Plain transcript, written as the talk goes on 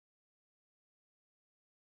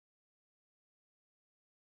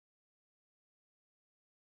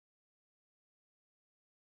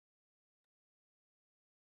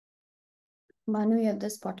Manu, you have the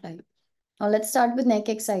spotlight. Now let's start with neck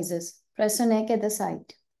exercises. Press your neck at the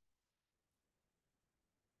side.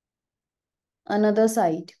 Another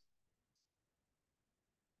side.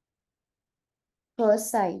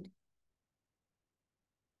 First side.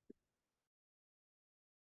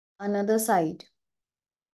 Another side.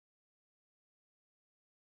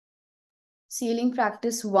 Ceiling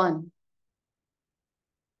practice 1.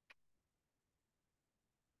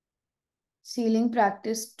 Ceiling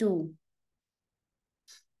practice 2.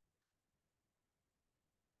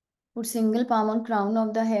 Put single palm on crown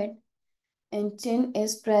of the head and chin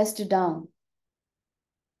is pressed down.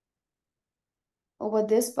 Over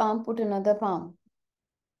this palm, put another palm.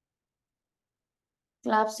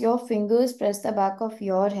 Clasp your fingers, press the back of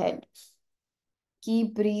your head.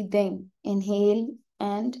 Keep breathing. Inhale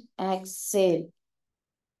and exhale.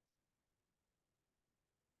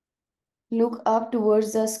 Look up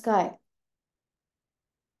towards the sky.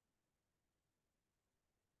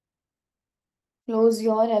 Close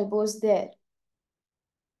your elbows there.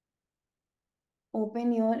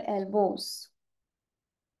 Open your elbows.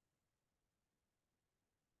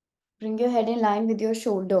 Bring your head in line with your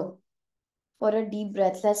shoulder for a deep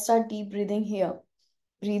breath. Let's start deep breathing here.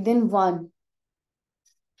 Breathe in 1.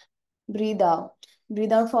 Breathe out.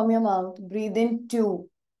 Breathe out from your mouth. Breathe in 2.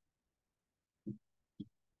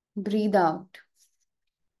 Breathe out.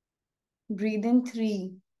 Breathe in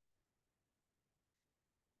 3.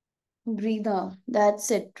 Breathe out. That's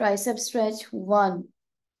it. Tricep stretch 1.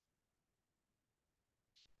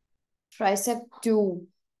 Tricep 2.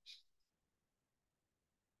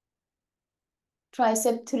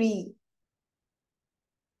 Tricep 3.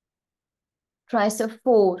 Tricep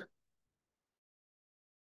 4.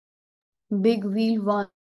 Big wheel 1.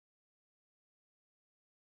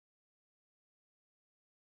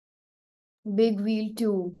 Big wheel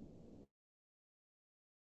 2.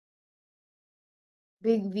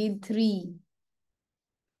 Big wheel 3.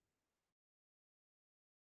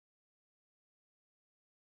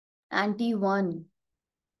 Anti 1.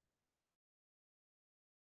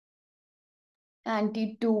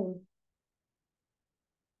 Anti 2.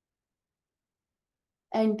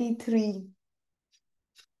 Anti 3.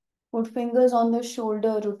 Put fingers on the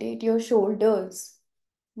shoulder. Rotate your shoulders.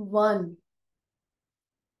 1,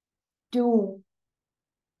 2,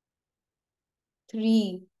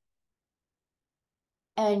 3.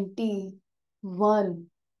 Anti 1,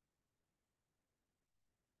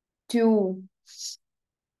 2,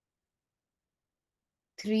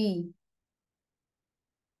 3.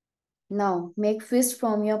 Now make fist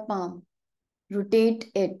from your palm.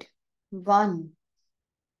 Rotate it. 1,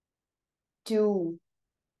 2,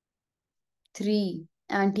 3.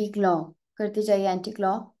 Anti-claw. करते जाइए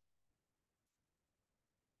anti-claw.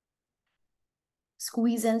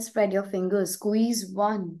 Squeeze and spread your fingers. Squeeze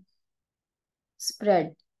 1.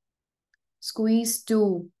 Spread. Squeeze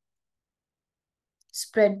 2.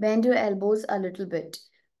 Spread. Bend your elbows a little bit.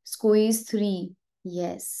 Squeeze 3.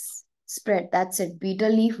 Yes. Spread. That's it.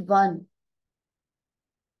 Beetle leaf 1.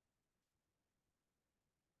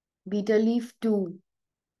 Beetle leaf 2.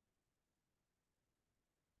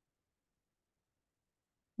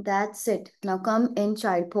 That's it. Now come in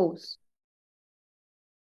child pose.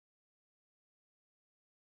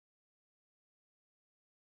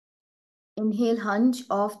 Inhale, hunch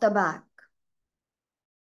off the back.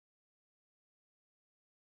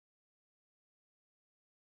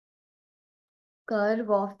 Curve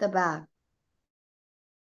off the back.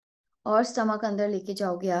 और stomach अंदर लेके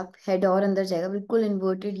जाओगे आप. Head और अंदर जाएगा. बिल्कुल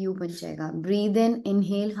inverted you बन जाएगा. Breathe in.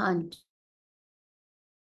 Inhale, hunch.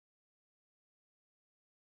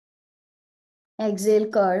 Exhale,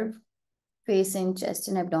 curve. Face in, chest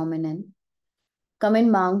and abdomen in. Come in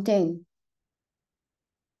mountain.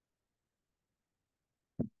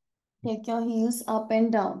 Take your heels up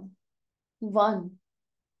and down. 1,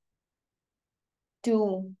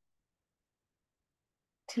 2,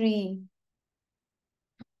 3,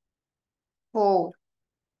 4,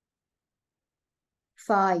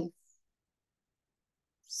 5,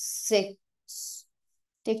 6.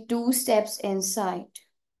 Take 2 steps inside.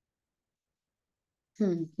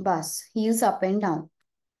 Bus. Heels up and down.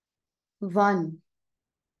 1,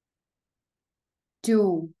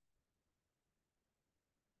 2,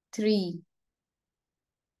 3,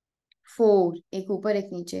 4. एक ऊपर एक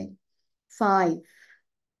नीचे. 5,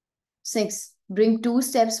 6. Bring 2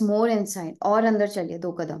 steps more inside. और अंदर चलिए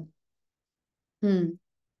 2 कदम.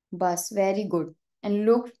 Bus. Very good. And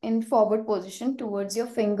look in forward position towards your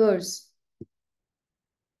fingers.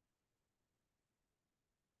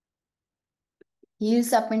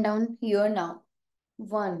 Heels up and down here now.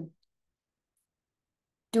 1,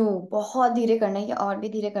 2. बहुत धीरे करना है, और भी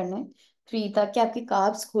धीरे करना है. 3 ताकि आपके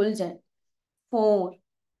कार्ब्स खुल जाएं। 4,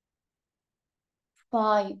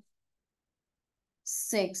 5,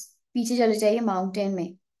 6, पीछे चले जाइए माउंटेन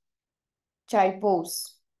में। Child pose.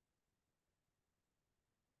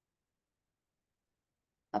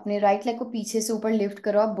 अपने राइट लेग को पीछे से ऊपर लिफ्ट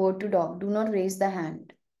करो आप, bird to dog, do not raise the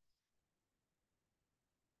hand.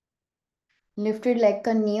 Lifted leg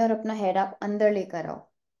का नी और अपना हेड आप अंदर लेकर आओ।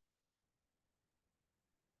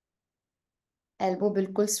 एल्बो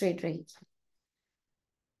बिल्कुल स्ट्रेट रहेगी।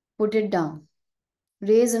 Put it down.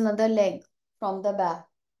 Raise another leg from the back.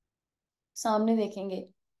 सामने देखेंगे,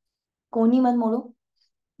 कोहनी मत मोड़ो,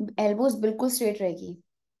 एल्बोज बिल्कुल स्ट्रेट रहेगी।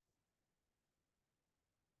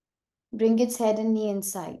 Bring its head and knee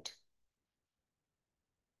inside.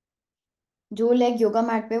 जो लेग योगा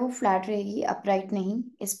मैट पे वो फ्लैट रहेगी, अपराइट नहीं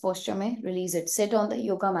इस पोस्चर में। Release it, sit on the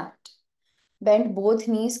yoga mat. Bend both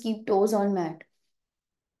knees, keep toes on mat.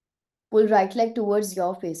 Pull right leg towards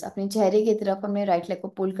your face, अपने चेहरे की तरफ अपने राइट लेग को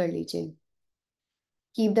पुल कर लीजिए।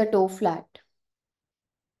 Keep the toe flat.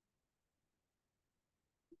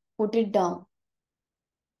 Put it down.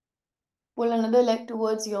 Pull another leg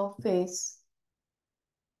towards your face.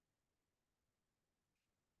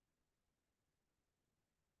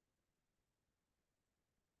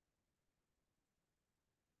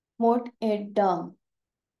 Put it down.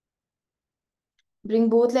 Bring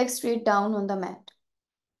both legs straight down on the mat.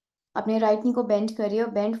 अपने right knee को बेंड करिए और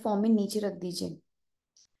बेंड फॉर्म में नीचे रख दीजिए।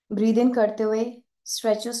 ब्रीद इन करते हुए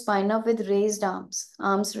stretch your spine up with raised arms,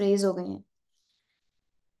 arms raise हो गए हैं।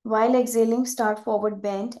 While exhaling, start forward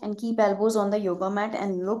bend and keep elbows on the yoga mat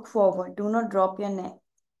and look forward. Do not drop your neck.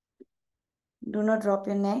 Do not drop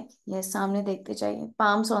your neck. Yes, सामने देखते जाइए.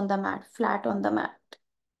 Palms on the mat, flat on the mat.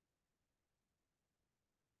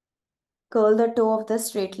 Curl the toe of the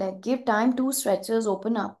straight leg. Give time to stretchers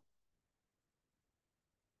open up.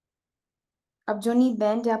 अब जो नी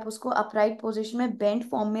bend है आप उसको upright position में bend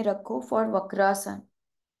form में रखो for Vakrasana.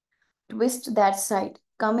 Twist that side,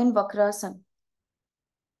 come in Vakrasana.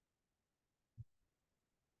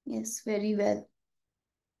 Yes, very well.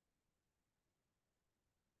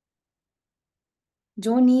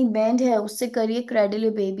 जो नी bend है उससे करिए क्रेडल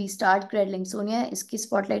बेबी। स्टार्ट क्रेडलिंग। सोनिया, इसकी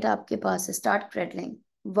स्पॉटलाइट आपके पास है, स्टार्ट क्रेडलिंग।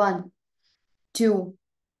 1, 2,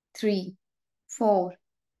 3, 4,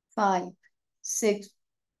 5, 6,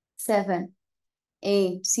 7,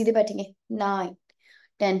 8, सीधे बैठेंगे। 9,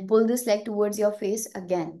 10, pull this leg towards your face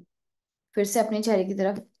again. फिर से अपने चेहरे की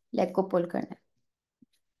तरफ लेग को पुल करना है।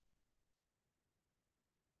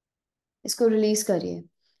 इसको रिलीज करिए।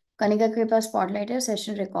 कनिका के पास स्पॉटलाइट है,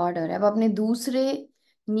 सेशन रिकॉर्डर है। अब अपने दूसरे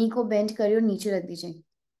नी को बेंड करिए और नीचे रख दीजिए।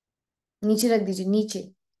 नीचे रख दीजिए, नीचे।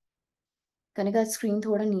 कनिका स्क्रीन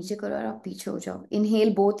थोड़ा नीचे करो और आप पीछे हो जाओ।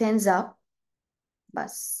 इनहेल बोथ हैंड्स अप,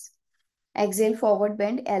 बस। Excel forward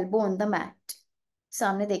bend, elbow on the mat.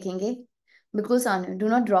 सामने देखेंगे, बिल्कुल सामने। Do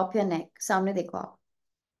not drop your neck, सामने देखो आप।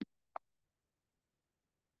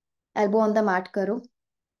 एल्बो ऑन द मैट करो।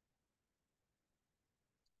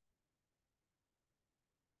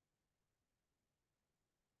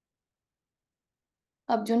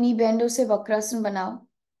 अब जो नी बेंड है उसे वक्रासन बनाओ।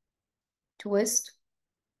 ट्विस्ट।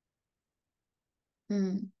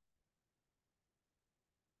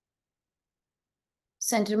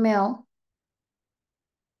 सेंटर में आओ।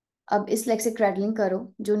 अब इस लेग से क्रैडलिंग करो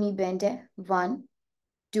जो नी बेंड है। 1,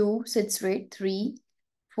 2, seat straight. 3,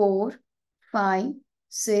 4, 5,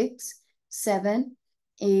 6, 7,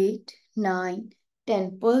 8, 9, 10,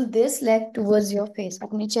 pull this leg towards your face.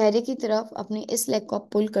 अपने चेहरे की तरफ अपने इस लेग को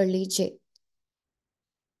पुल कर लीजिए।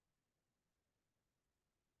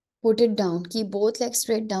 Put it down, keep both leg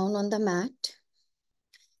straight down on the mat.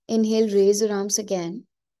 Inhale, raise your arms again.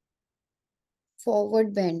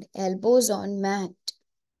 Forward bend, elbows on mat.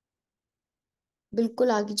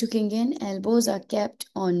 बिल्कुल आगे झुकेंगे and elbows are kept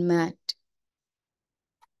on mat.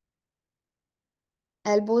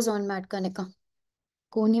 Elbows on mat करने का,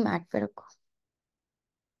 कोहनी mat पे रखो।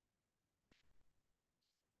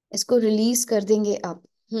 इसको release कर देंगे अब।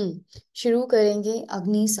 शुरू करेंगे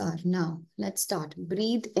Agnisar. Now let's start.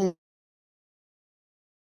 Breathe in,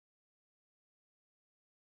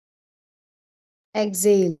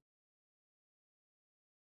 Excel,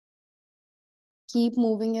 keep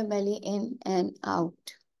moving your belly in and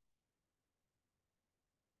out.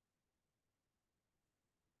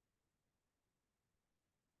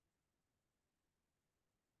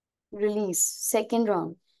 Release, second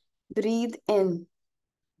round. Breathe in,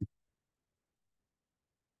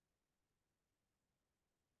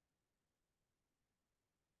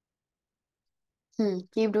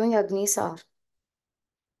 keep doing Agnisar.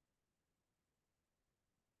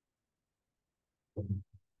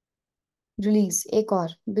 Release, एक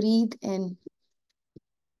और. Breathe in,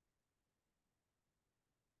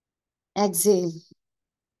 Exhale.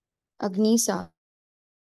 Agnisa.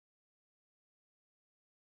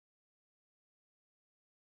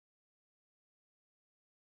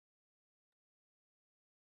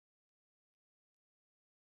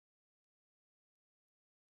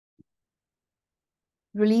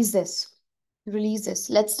 Release this. Release this.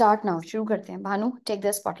 Let's start now. शुरू करते हैं. Bhanu, take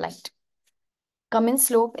the spotlight. Come in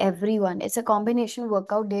slope, everyone. It's a combination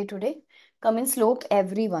workout day today. Come in slope,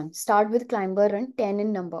 everyone. Start with climber run, 10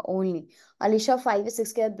 in number only. Alisha, 5 or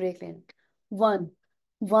 6 के बाद break लेना. 1,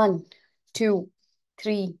 1, 2,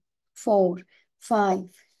 3, 4,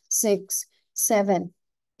 5, 6, 7,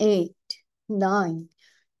 8, 9,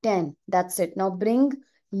 10. That's it. Now bring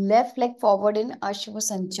left leg forward in Ashwa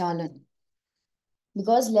Sanchalan.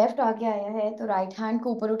 Because left आगे आया है तो right hand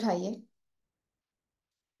को ऊपर उठाइए.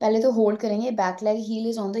 पहले तो होल्ड करेंगे. Back leg heal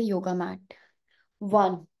is on the yoga mat.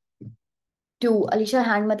 1, 2. Alisha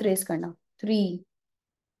hand मत रेस करना. 3,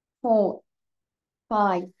 4,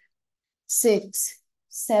 5, 6,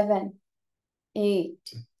 7,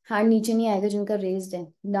 8. हैंड नीचे नहीं आएगा जिनका रेस्ड है.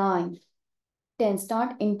 9, 10.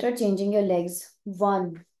 Start interchanging your legs.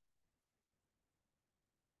 1,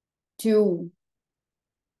 2.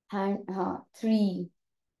 Hand, हाँ. 3,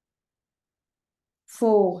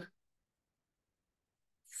 4,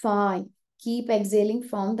 5. Keep exhaling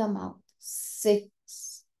from the mouth.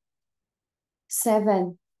 6,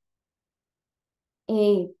 7,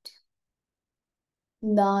 8,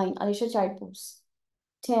 9. Alisha, child pose.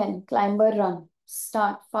 10. Climber run.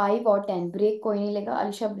 Start. 5 or 10. Break कोई नहीं लेगा.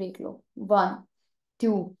 Alisha break low. 1,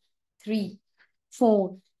 2, 3,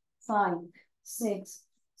 4, 5, 6,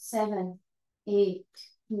 7, 8,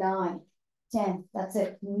 9, 10. That's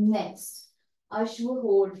it. Next. Ashwa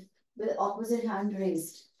hold with opposite hand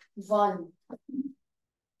raised. 1,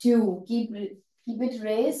 2. Keep it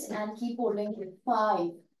raised and keep holding it.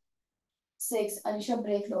 5, 6. Alisha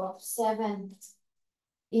break low off. 7,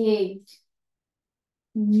 8,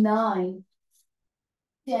 9,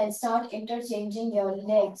 10. Start interchanging your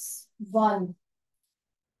legs. 1,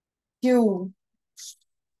 2,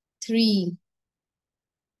 3,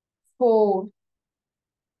 4,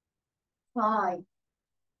 5,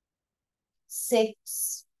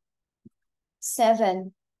 6,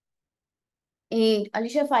 7, 8.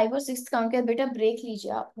 Alisha 5 और 6 count किया बेटा. Break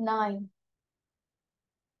लीजिए आप. 9,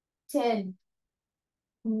 10.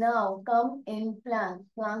 Now come इन Planck.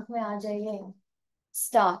 Planck में आ जाइए.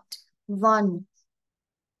 Start. 1,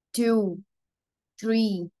 2,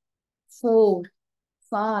 3, 4,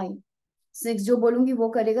 5, 6. जो बोलूंगी वो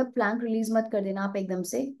करेगा. प्लैंक रिलीज मत कर देना आप एकदम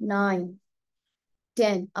से. 9,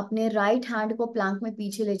 10. अपने राइट हैंड को प्लैंक में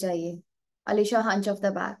पीछे ले जाइए. Alisha hunch of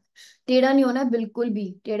the back. टेढ़ा नहीं होना है बिल्कुल भी.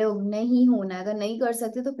 टेढ़े नहीं होना है. अगर नहीं कर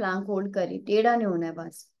सकते तो प्लैंक होल्ड करिए. टेढ़ा नहीं होना है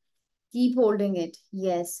बस. Keep holding it.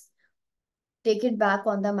 Yes. Take it back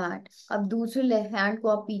on the mat. अब दूसरे हैंड को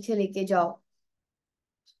आप पीछे लेके जाओ.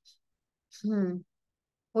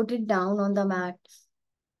 Put it down on the mat.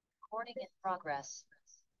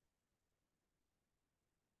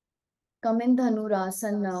 Come in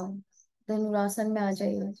dhanurasana now. धनुरासन में आ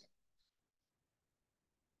जाइए.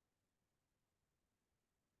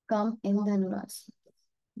 कम इन धनुरासन.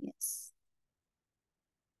 Yes.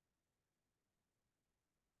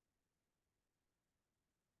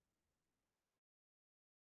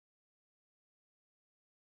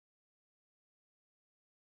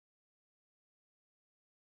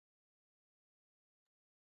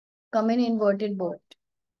 Come in inverted boat.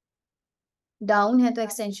 Down है तो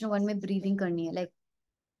एक्सटेंशन 1 में ब्रीदिंग करनी है. लाइक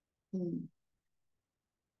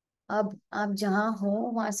अब आप जहां हो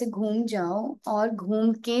वहां से घूम जाओ और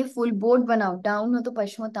घूम के फुल बोट बनाओ. डाउन हो तो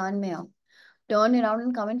पश्चिमोत्तान में आओ. Turn around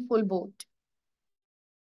and come in full boat.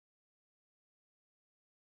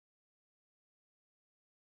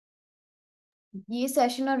 ये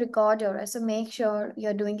सेशन और रिकॉर्ड हो रहा है. So make sure you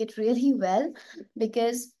are doing it really well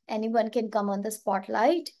because anyone can come on the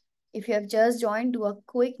spotlight. If you have just join do a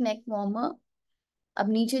quick neck warm. अब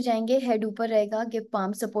नीचे जाएंगे. Head ऊपर रहेगा. Give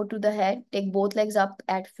palm support to the head. Take both legs up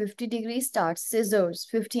at 50 degree. Start scissors.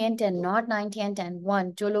 50 and 10 not 90 and 10.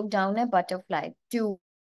 1. जो लोग down है butterfly. 2,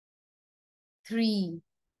 3,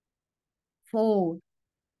 4,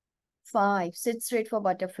 5. Sit straight for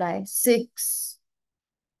butterfly. 6,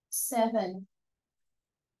 7,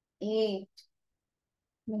 8,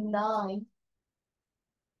 9,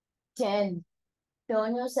 10.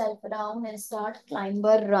 Turn yourself around and start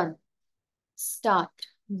climber run. Start.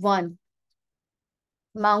 1.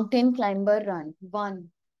 Mountain climber run. 1,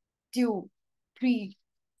 2, 3,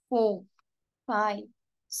 4, 5,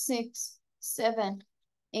 6, 7,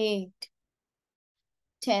 8,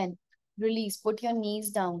 10. Release. Put your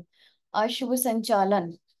knees down. Ashwa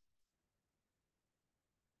Sanchalan.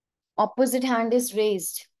 Opposite hand is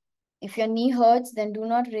raised. If your knee hurts, then do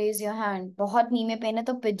not raise your hand. बहुत knee में pain है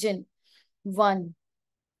तो pigeon. 1,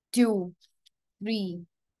 2, 3,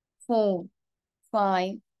 4,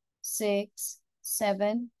 5, 6,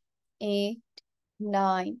 7, 8,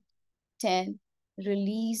 9, 10.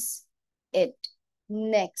 Release it.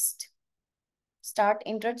 Next. Start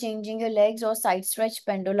interchanging your legs or side stretch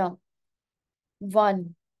pendulum.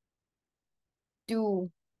 1,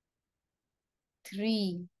 2,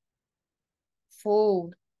 3, 4,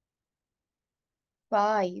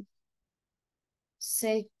 5,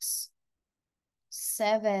 6,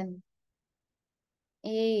 7,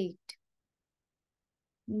 8,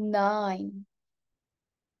 9,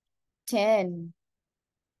 10.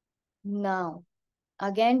 Now,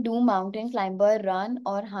 again do mountain climber, run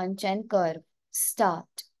or hunch and curve.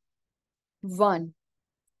 Start. 1,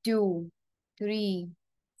 2, 3,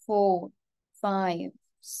 4, 5,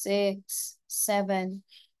 6, 7,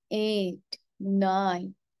 8,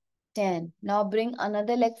 9, 10. Now bring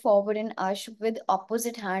another leg forward in arch with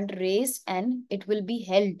opposite hand raised and it will be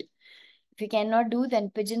held. If you cannot do,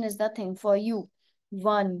 then pigeon is the thing for you.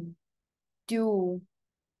 1, 2,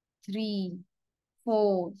 3,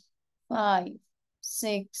 4, 5,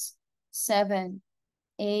 6, 7,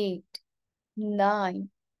 8, 9,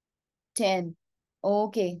 10.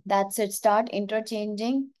 Okay, that's it. Start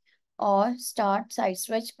interchanging or start side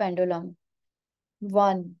stretch pendulum.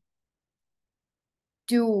 1,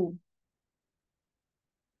 2,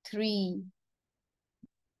 3,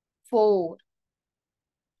 4,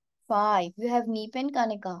 5. You have knee pain,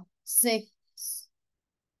 Kanika. 6,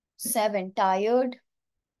 7. Tired.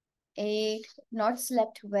 8. Not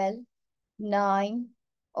slept well. 9.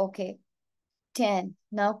 Okay. 10.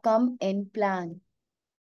 Now come in plank.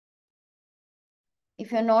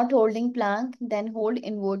 If you're not holding plank, then hold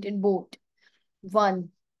inverted boat. 1,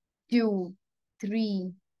 2,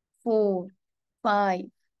 3, 4, 5,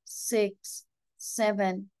 6,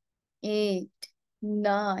 7, 8,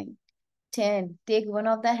 9, 10. Take one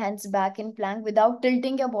of the hands back in plank without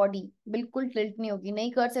tilting your body. बिल्कुल tilt नहीं होगी.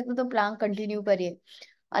 नहीं कर सकते तो plank continue करिए.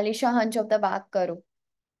 Alisha hunch of the back करो.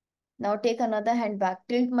 Now take another hand back.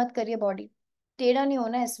 Tilt मत करिए body. टेढ़ा नहीं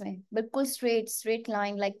होना इसमें. बिल्कुल straight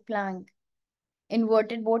line like plank.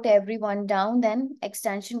 Inverted boat, everyone down, then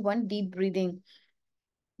extension 1, deep breathing.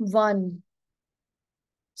 1.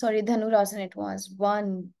 Sorry, Dhanurasana it was.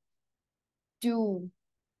 1, 2,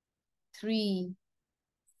 3,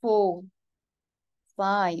 4,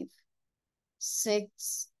 5,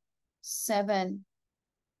 6, 7,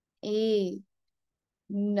 8,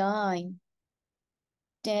 9,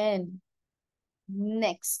 10.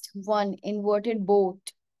 Next, 1, inverted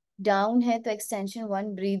boat. Down है तो extension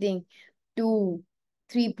 1, breathing. 2,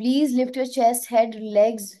 3. Please lift your chest, head,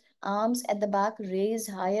 legs, arms at the back, raise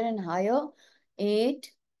higher and higher. 8,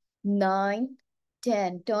 9,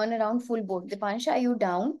 10. Turn around full boat. Dipansha, are you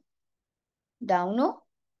down? Down, no?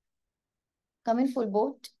 Come in full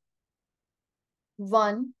boat.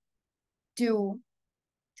 1, 2,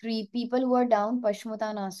 3. People who are down,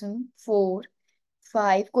 Paschimottanasana. 4,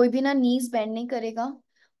 5. कोई भी ना knees bend नहीं करेगा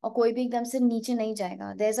और कोई भी एकदम से नीचे नहीं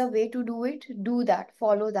जाएगा. There's a way to do it. Do that.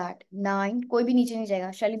 Follow that. 9. कोई भी नीचे नहीं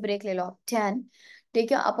जाएगा. Shall we break ले लो आप. 10.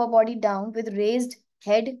 Take your upper body down with raised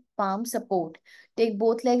head, palm support. Take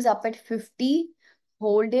both legs up at 50.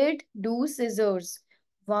 Hold it. Do scissors.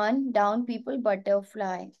 1. Down people,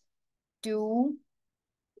 butterfly. 2,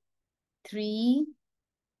 3,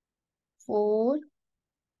 4,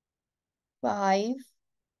 5,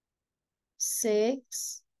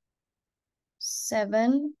 6,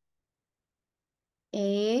 7,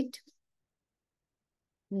 8,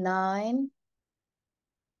 9,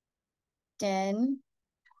 10.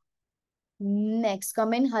 Next,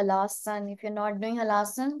 come in Halasana. If you're not doing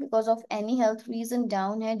Halasana because of any health reason,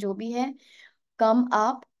 down है, जो भी है, come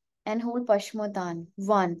up and hold Paschimottanasana.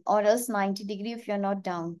 1 or else 90 degree if you're not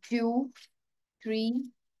down. 2,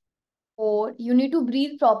 3, 4. You need to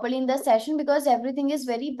breathe properly in the session because everything is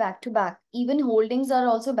very back to back. Even holdings are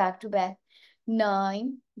also back to back. 9.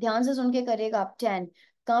 ध्यान से सुन के करेगा आप. 10.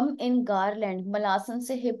 कम इन garland. Malasana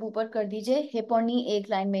से hip ऊपर कर दीजिए. Hip और नी एक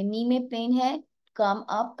लाइन में. नी में पेन है, कम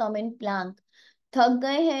अप, कम इन प्लैंक. थक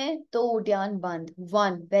गए हैं तो उद्यान बंद.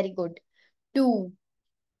 1. Very good. 2,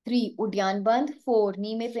 3. उद्यान बंद. 4.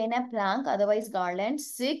 नी में पेन है, Planck, otherwise garland.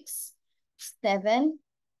 6, 7,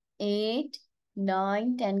 8,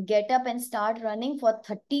 9, 10. Get up and start running for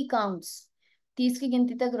 30 counts. 30 की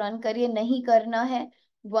गिनती तक रन करिए. नहीं करना है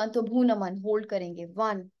 1 तो भू नमन होल्ड करेंगे.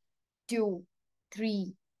 1, 2,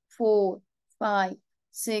 3, 4, 5,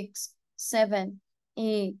 6, 7,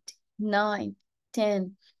 8, 9, 10.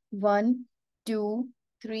 1, 2,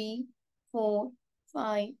 3, 4,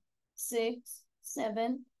 5, 6,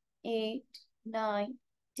 7, 8, 9,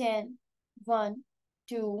 10. 1,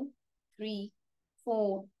 2, 3,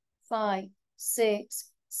 4, 5,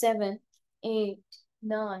 6, 7, 8,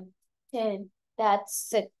 9, 10.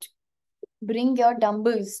 That's it. Bring your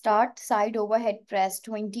dumbbells. Start side overhead press.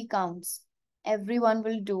 20 counts. Everyone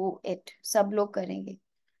will do it. सब लोग करेंगे.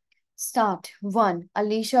 Start. 1.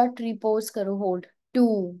 Alicia tree pose करो. Hold.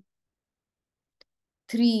 2,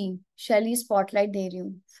 3. Shelly spotlight दे रही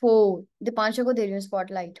हूँ. 4. दीपांशु को दे रही हूँ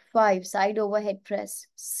spotlight. 5. Side overhead press.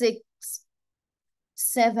 6,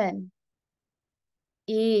 7,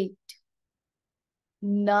 8,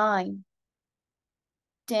 9,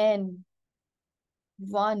 10.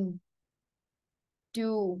 1,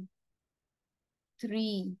 2,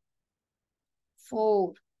 3,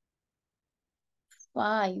 4,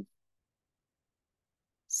 5,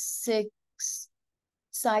 6.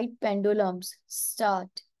 Side pendulums.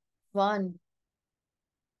 Start. 1,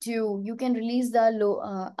 2. You can release the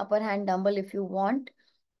upper hand dumbbell if you want.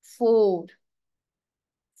 4,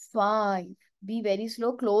 5. Be very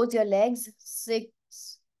slow. Close your legs.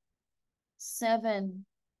 6, 7,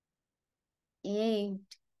 8,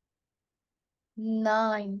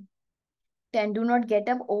 9, 10. Do not get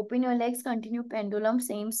up. Open your legs. Continue pendulum.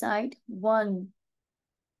 Same side. 1,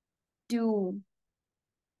 2,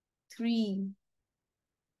 3,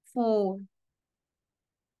 4,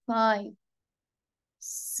 5,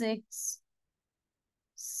 6,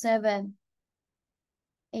 7,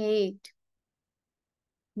 8,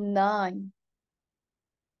 9,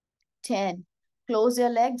 10. Close your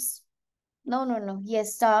legs. No, no, no.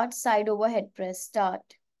 Yes, start. Side overhead press. Start.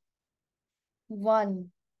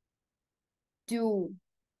 1, 2,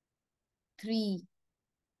 3,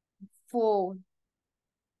 4,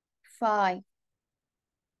 5,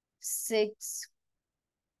 6,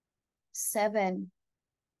 7,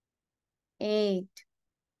 8,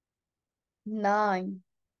 9,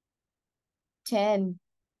 10.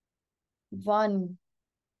 1,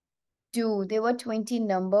 2. There were 20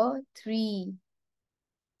 number. 3,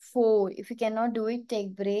 4. If you cannot do it,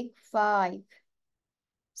 take break. 5,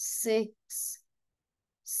 6,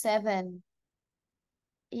 7,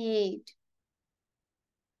 8,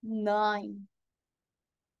 9,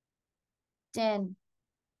 10.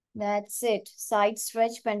 That's it. Side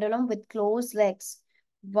stretch pendulum with closed legs.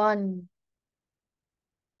 1,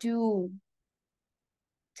 2,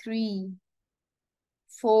 3,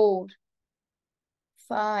 4,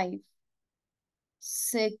 5,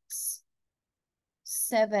 6,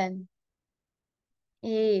 7,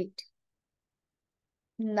 8,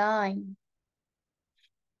 9,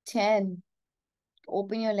 10.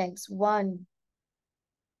 Open your legs. 1,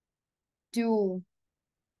 2,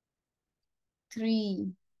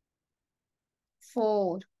 3,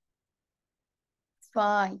 4,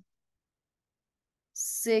 5,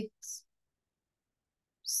 6,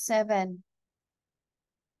 7,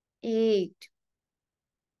 8,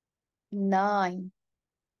 9,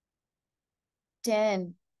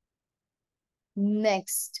 10.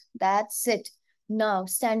 Next. That's it. Now,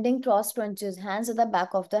 standing cross crunches, hands at the back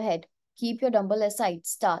of the head. Keep your dumbbell aside.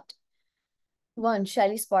 Start. 1.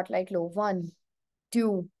 Shelly spotlight low. 1,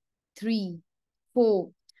 2, 3,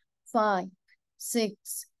 4, 5,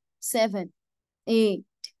 6, 7, 8,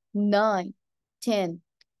 9, 10.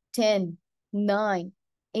 10, 9,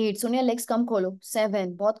 8. Sonia legs कम खोलो.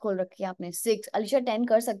 7. बहुत खोल रखी है आपने. 6. अलीशा 10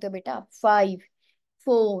 कर सकते हो बेटा. 5,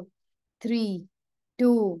 4, 3,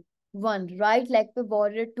 2, 1. राइट लेग पे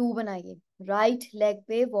वॉरियर 2 बनाइए. राइट लेग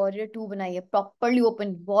पे वॉरियर 2 बनाइए. Properly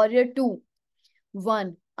open. वॉरियर 2.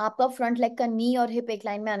 1. आपका फ्रंट लेग का नी और हिप एक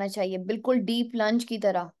लाइन में आना चाहिए. बिल्कुल डीप लंज की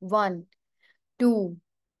तरह. 1, 2,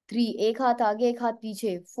 3. एक हाथ आगे एक हाथ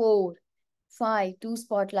पीछे. 4, 5. 2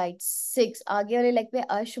 स्पॉटलाइट. 6. आगे वाले लेग पे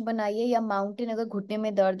अर्श बनाइए या माउंटेन अगर घुटने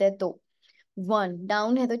में दर्द है तो. 1.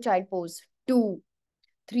 डाउन है तो चाइल्ड पोज. 2,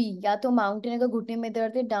 3. या तो माउंटेन अगर घुटने में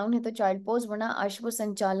दर्द है. डाउन है तो चाइल्ड पोज वरना अश्व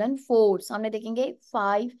संचालन. 4. सामने देखेंगे.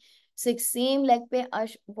 5, 6. सेम लेग पे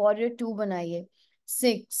अश्व वॉरियर 2 बनाइए.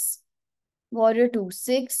 6. वॉरियर 2.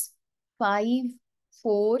 6, 5,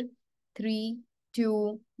 4, 3,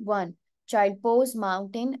 2, 1. चाइल्ड पोज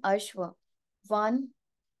माउंटेन अश्व. 1,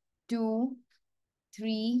 2,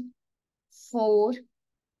 3, 4,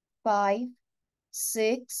 5,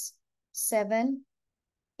 6, 7,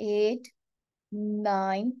 8,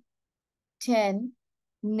 9, 10.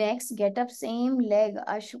 Next, get up same leg,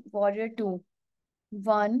 Ash warrior 2.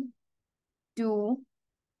 1, 2,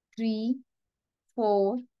 3,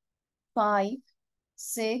 4, 5,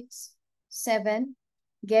 6, 7.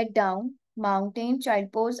 Get down. Mountain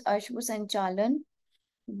child pose, Ashwa Sanchalan.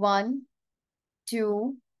 1,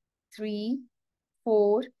 2, 3,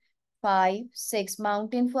 4, 5, 6.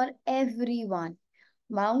 Mountain for everyone.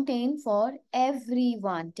 Mountain for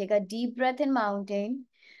everyone. Take a deep breath in mountain.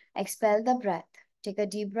 Expel the breath. Take a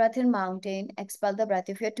deep breath in mountain. Expel the breath.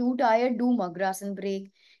 If you're too tired, do Magrasan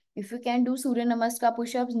break. If you can do Surya Namaskar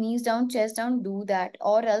push-ups, knees down, chest down, do that.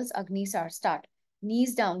 Or else Agnisar. Start.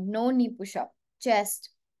 Knees down, no knee push-up. Chest.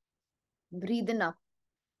 Breathe in up.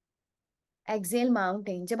 Excel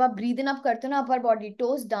mountain. जब आप breathe in up करते हो ना, upper body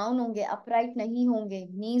toast down होंगे, upright नहीं होंगे.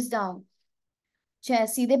 नीज down.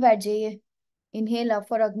 Chest सीधे बैठ जाइए. Inhale up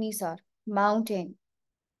for Agnisar. Mountain.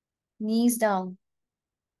 Knees down.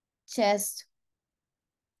 Chest.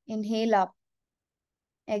 Inhale up.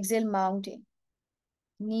 Excel mountain.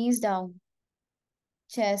 Knees down.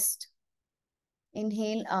 Chest.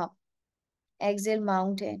 Inhale up. Excel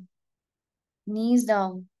mountain. Knees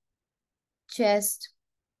down. Chest.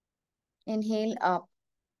 Inhale up.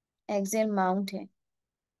 Excel mountain.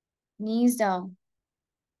 Knees down.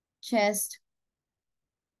 Chest.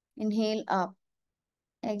 Inhale up.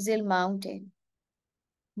 Exhale mountain.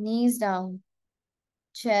 Knees down.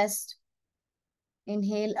 Chest.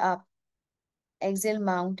 Inhale up. Exhale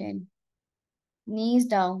mountain. Knees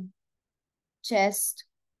down. Chest.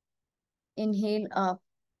 Inhale up.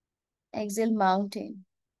 Exhale mountain.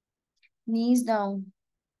 Knees down.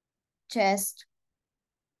 Chest.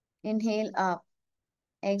 Inhale up.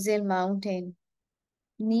 Exhale mountain.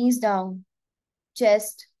 Knees down.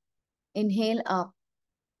 Chest. Inhale up.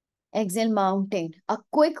 Exhale mountain. A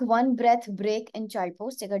quick one breath break in child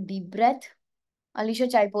pose. Take a deep breath. Alicia,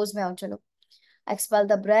 child pose में आओ चलो. Expel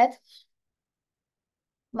the breath.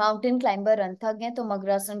 Mountain climber run. थक गए तो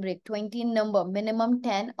मगरासन break. 20 number, minimum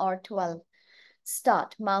 10 और 12.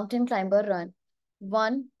 Start. Mountain climber run.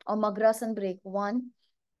 1 और मगरासन break. 1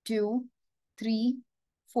 2 3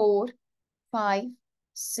 4 5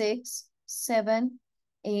 6 7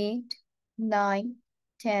 8 9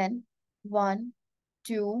 10. 1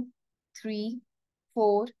 2 3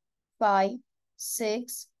 4 5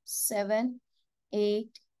 6 7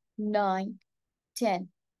 8 9 10.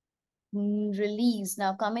 Release.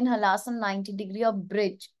 Now come in Halasana 90 degree of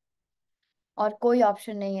bridge. और कोई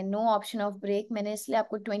ऑप्शन नहीं है. No option of break. मैंने इसलिए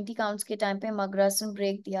आपको 20 काउंट्स के टाइम पे मगरासन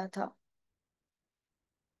ब्रेक दिया था.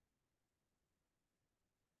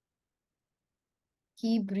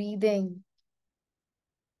 Keep breathing.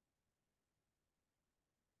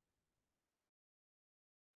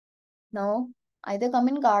 Now either come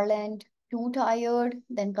in garland, too tired,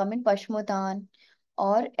 then come in Pashmotan,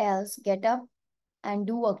 or else get up and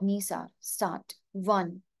do Agnisar. Start. 1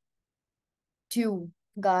 2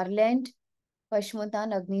 garland,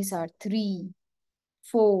 Pashmotan, Agnisar. 3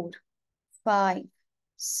 4 5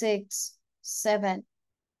 6 7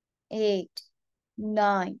 8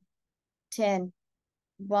 9 10.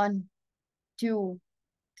 1 2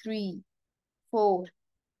 3 4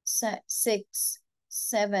 6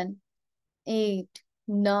 7 8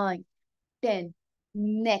 9 10.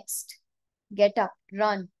 Next, get up,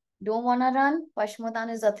 run. Don't wanna run?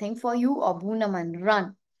 Pashmotan is a thing for you, or Bhunaman.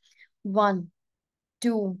 Run. 1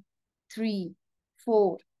 2 3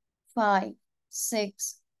 4 5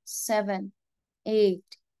 6 7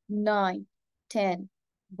 8 9 10.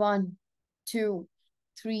 1 2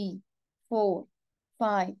 3 4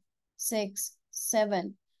 5 6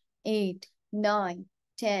 7 8 9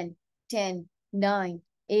 10. 10 9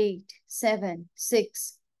 8 7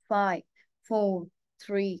 6 5 4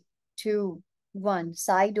 3 2 1.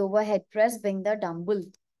 Side overhead press, bring the dumbbell.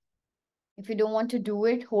 If you don't want to do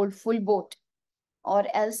it, hold full boat. और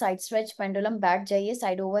L side stretch pendulum. बैठ जाइए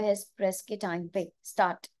side overhead press के time पे.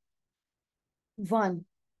 Start. 1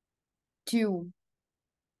 2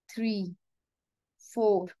 3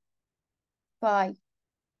 4 5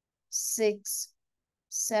 6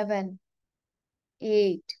 7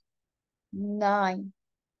 8 9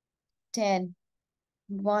 10.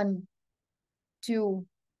 1 2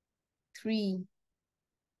 3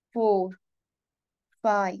 4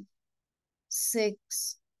 5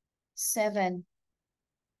 6 7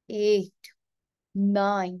 8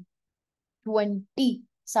 9 20.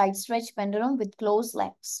 Side stretch pendulum with closed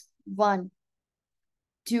legs. 1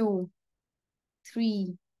 2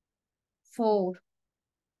 3 4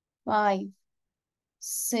 5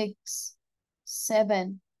 6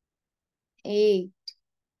 7 8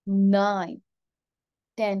 9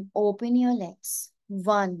 10. Open your legs.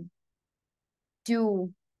 1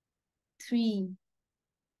 2 3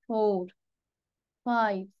 4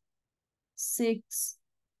 5 6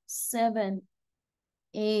 7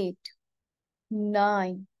 8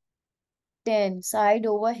 9 10. Side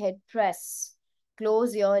overhead press.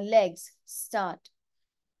 Close your legs. Start.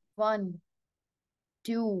 1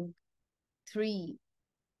 2 3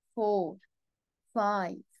 4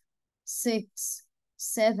 5 6,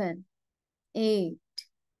 7, 8,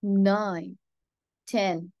 9,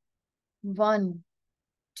 10. 1,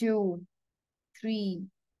 2, 3,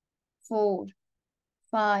 4,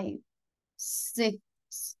 5,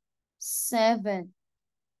 6, 7,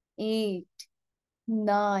 8,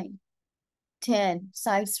 9, 10.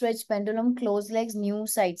 Side stretch pendulum, close legs, new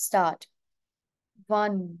side start.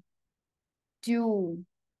 1, 2,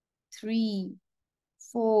 3,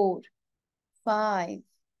 4, 5,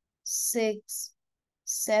 6,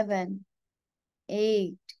 7,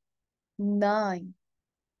 8, 9,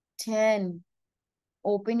 10.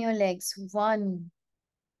 Open your legs. 1,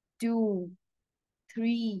 2,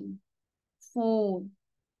 3, 4,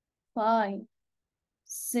 5,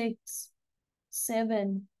 6,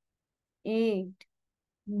 7, 8,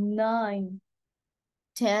 9,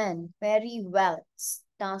 10. Very well.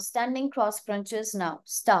 Now, standing cross crunches now.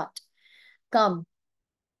 Start. Come.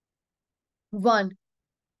 1,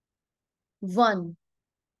 1,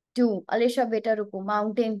 2. Alisha beta ruko.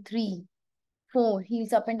 Mountain. 3, 4.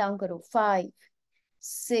 Heels up and down karo. 5,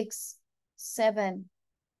 6, 7,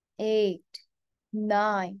 8,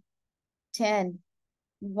 9, 10.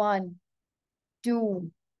 1,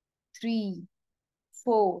 2, 3,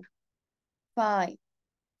 4, 5,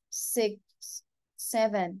 6,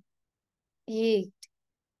 7, 8,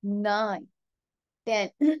 9,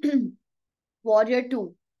 10. Warrior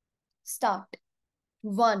 2. Start.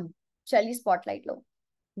 1. चलिए spotlight लो.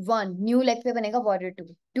 1. New leg पे बनेगा warrior 2.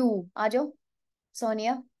 2. आ जाओ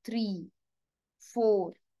Sonia. 3,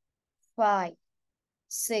 4, 5,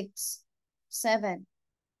 6, 7,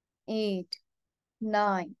 8,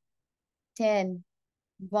 9, 10.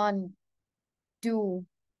 1, 2,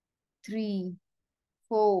 3,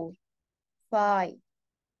 4, 5,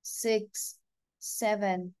 6,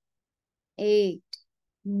 7, 8,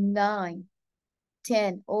 9,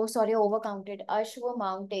 10. Oh, sorry, over counted. Ashwa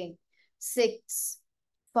mountain. 6,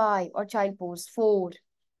 5 और child pose. 4,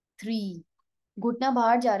 3. घुटना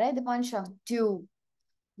बाहर जा रहा है दीपांशा. 2,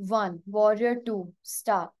 1. Warrior 2.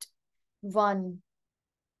 Start. 1,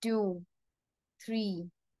 2,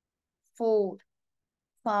 3, 4,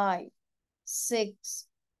 5, 6,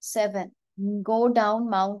 7. Go down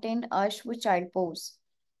mountain Ashwa child pose.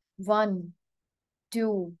 1,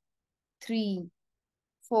 2, 3,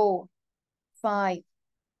 4, 5,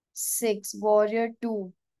 6. Warrior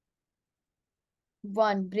 2.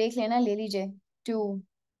 1. Break लेना ले लीजिए. 2,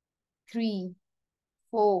 3,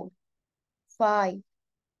 4, 5,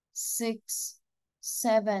 6,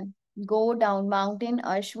 7. Go down mountain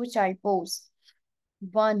Ashwa child pose.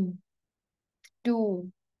 1,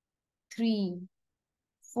 2, 3,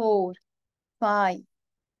 4, 5,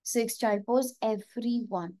 6. Child pose.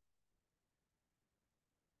 Everyone.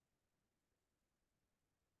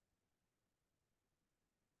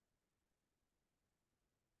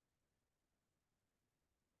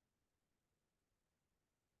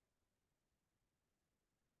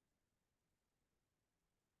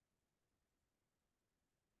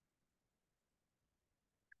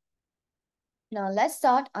 Now let's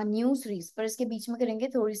start a new series. पर इसके बीच में करेंगे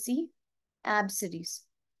थोड़ी सी एब सीरीज.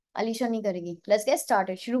 अलीशा नहीं करेगी. Let's get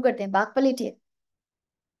started. शुरू करते हैं. बैक पर लेटिए.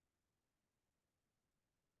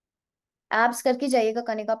 एब्स करके जाइएगा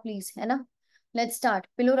कनिका प्लीज, है ना. Let's start.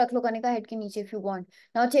 पिलो रख लो कनिका हेड के नीचे if you want.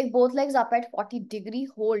 Now take both legs up at 40 degree.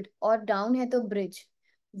 Hold. और डाउन है तो bridge.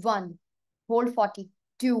 1. Hold 40.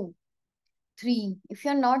 2, 3. If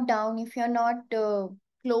you're not down, if you're not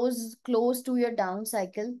close to your down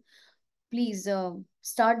cycle, please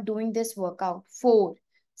start doing this workout. 4.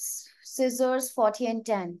 Scissors 40 and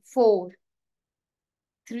 10. 4,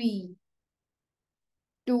 3,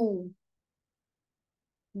 2,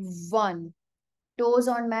 1. Toes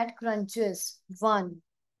on mat crunches. 1,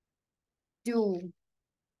 2,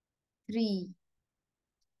 3,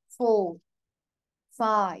 4,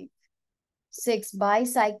 5, 6.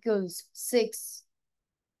 Bicycles. 6,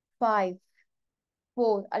 5,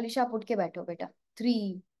 4. Alisha आप उठ के बैठो बेटा.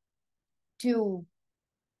 3, 2,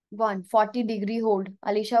 1. 40 degree hold.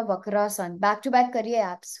 Alisha Vakrasana. Back to back करिए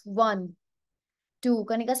apps. 1, 2.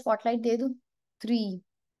 Kanika spotlight दे दूं. 3,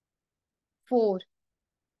 4.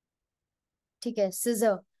 ठीक है.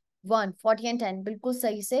 Scissor. 1. 40 and 10 बिल्कुल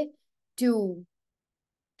सही से. 2,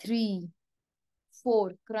 3,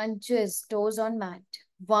 4. Crunches. Toes on mat.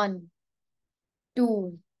 1,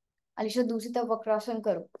 2. Alisha दूसरी तरफ वक्रासन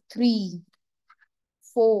करो. 3,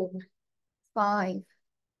 4, 5,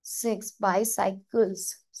 6. Bicycles.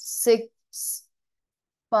 6,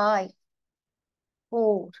 5,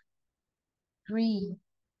 4, 3,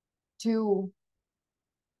 2,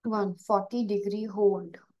 1. 40 degree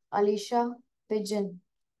hold. Alicia pigeon.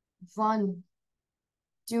 1,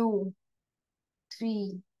 2,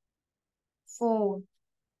 3, 4,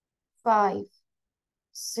 5,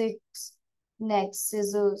 6. Next,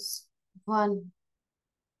 scissors. 1,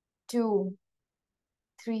 2,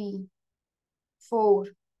 3, 4.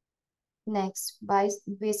 Next,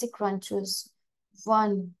 basic crunches.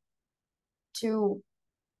 1, 2,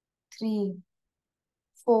 3,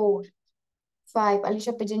 4, 5.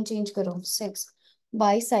 Alisha, pigeon change karo. 6.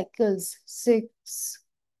 Bicycles. 6,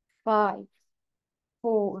 5,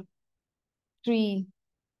 4, 3,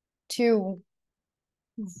 2,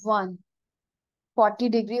 1.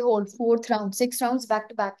 40-degree hold. Fourth round. 6 rounds back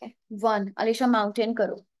to back hai. 1. Alisha, mountain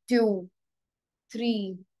karo. 2,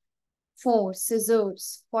 3, 4.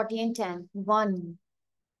 Scissors. 40 and 10. 1,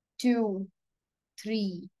 2,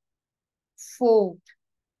 3, 4.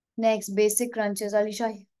 Next, basic crunches.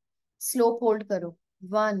 Alisha, slope hold karo.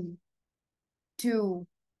 1, 2,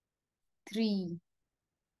 3,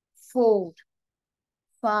 4,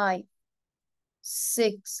 5,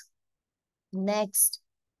 6. Next,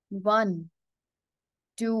 1,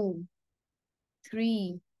 2,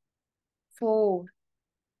 3, 4,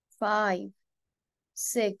 5,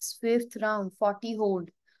 6. Fifth round, 40 hold.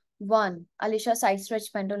 1. Alisha, side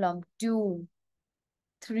stretch pendulum. 2,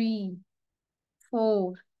 3,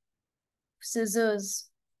 4. Scissors.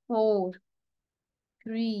 4,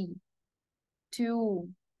 3, 2,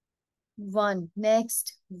 1.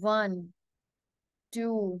 Next, 1,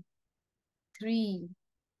 2, 3,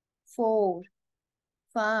 4,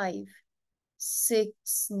 5,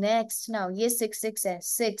 6. Next, now ये 6 है.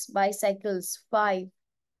 6 bicycles. 5,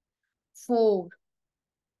 4,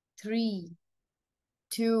 3,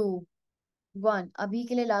 2, 1. अभी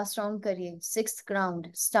के लिए last round करिए. 6th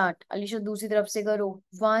round start. Alisha दूसरी तरफ से करो.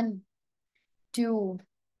 1, 2,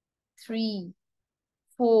 3,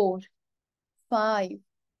 4, 5.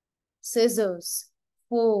 Scissors.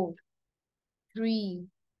 4, 3,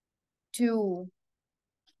 2,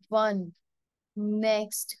 1.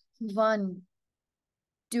 Next. 1,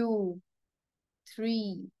 2,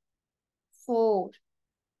 3, 4,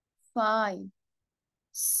 5,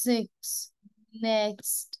 6.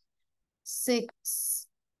 Next. 6,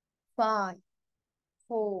 5,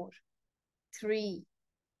 4, 3,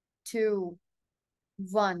 2,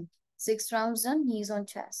 1. 6 rounds done. Knees on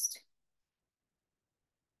chest.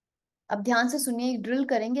 अब ध्यान से सुनिए, ड्रिल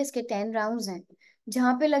करेंगे. इसके 10 राउंड्स हैं.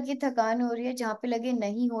 जहां पे लगे थकान हो रही है, जहां पे लगे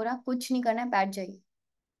नहीं हो रहा, कुछ नहीं करना है, बैठ जाइए.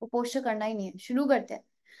 वो पोस्टर करना ही नहीं है. शुरू करते हैं.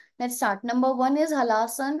 Let's start. Number 1 is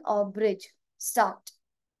halasana और bridge. Start.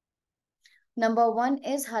 Number 1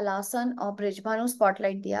 is halasana और ब्रिज. भानु,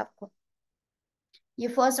 स्पॉटलाइट दिया आपको. ये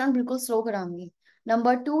फर्स्ट राउंड बिल्कुल स्लो कराऊंगी.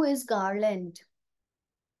 नंबर 2 इज गार्लैंड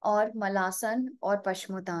और मलासन और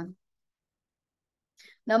पश्मोतान.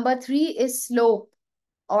 नंबर 3 इज स्लोप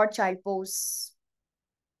और child pose.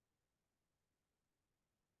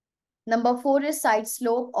 Number 4 is side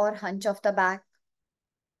slope और hunch of the back.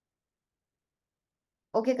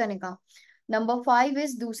 Okay Kanika. Number 5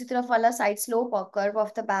 is दूसरी तरफ वाला साइड स्लोप और curve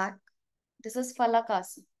of the back. This is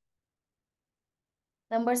फलाकासन.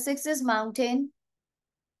 Number 6 is mountain.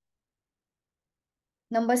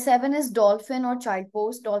 Number 7 is dolphin और child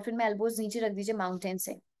pose. Dolphin में elbows नीचे रख दीजिए माउंटेन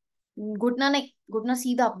से. घुटना नहीं, घुटना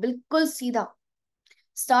सीधा, बिल्कुल सीधा.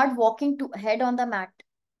 Start walking to head on the mat.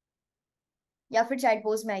 या फिर चाइल्ड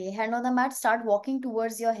पोज में आइए. Hand on the mat. Start walking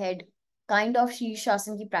towards your head. Kind of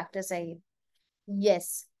शीर्षासन की प्रैक्टिस है ये.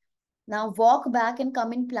 Yes. Now walk back and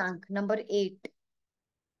come in Planck. Number 8.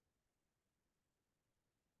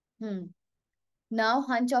 Now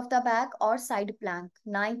hunch of the back और side plank.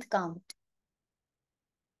 9th count.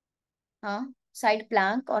 हाँ, side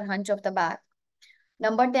plank और hunch of the back.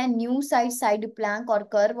 Number 10 new side plank और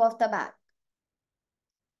curve of the back.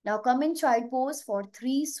 Now come in child pose for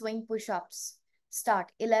 3 swing push-ups.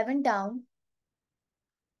 Start. 11 down,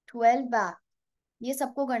 12 back. ये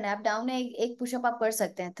सबको करना है. आप down है, एक पुशअप आप कर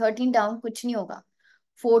सकते हैं. 13 डाउन, कुछ नहीं होगा.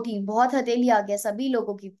 14, बहुत हथेली आ गया सभी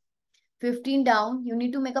लोगों की. 15 down, you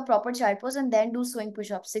need to make a proper child pose and then do swing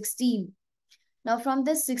push-up. 16. Now from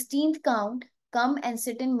this 16th count, come and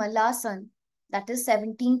sit in Malasan. That is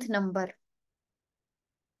 17th number.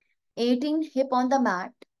 18, hip on the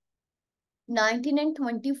mat. 19 and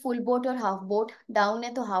 20, full boat or half boat. Down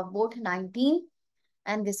है तो half boat. 19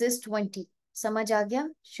 and this is 20. समझ आ गया.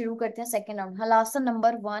 शुरू करते हैं second round. Halasana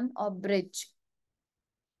number 1 और bridge.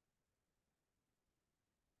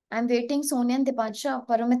 I am waiting. सोनियन, दीपांशा,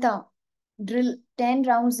 Paramita. Drill 10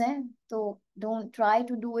 rounds हैं, तो don't try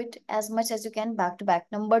to do it as much as you can back to back.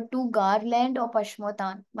 Number 2 garland और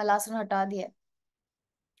पश्मोतान. मलासन हटा दिया.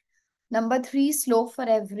 Number 3 slope for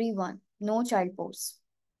everyone. No child pose.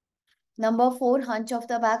 Number 4 hunch of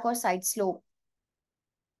the back और side slope.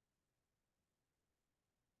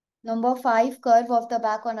 Number 5, curve of the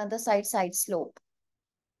back on other side, side slope.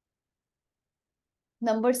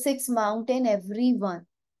 Number 6, mountain, everyone.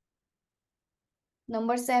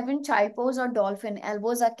 Number 7, child pose or dolphin.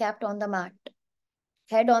 Elbows are kept on the mat.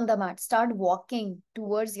 Head on the mat. Start walking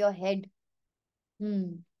towards your head.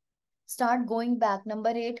 Start going back. Number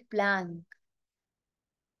 8, plank.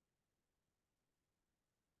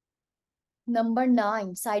 Number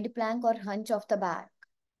 9, side plank or hunch of the back.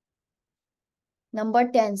 Number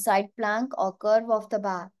 10, side plank or curve of the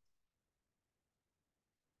back.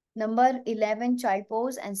 Number 11, child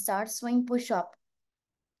pose and start swing push up.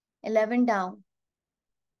 11 down.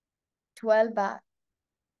 12 back.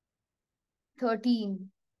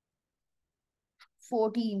 13.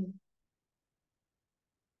 14.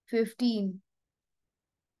 15.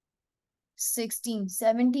 16.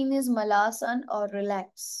 17 is malasan or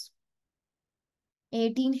relax.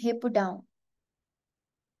 18, hip down.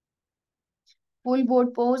 Full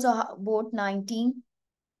boat pose or boat. 19.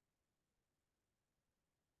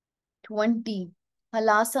 20.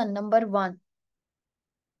 Halasan number 1.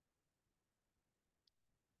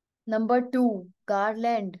 Number 2,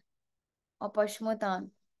 garland or Pashmatan.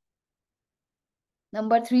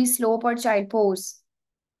 Number 3, slope or child pose.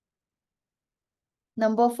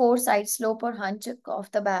 Number 4, side slope or hunch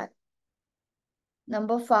of the back.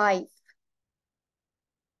 Number 5.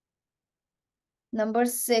 Number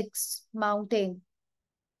 6, mountain.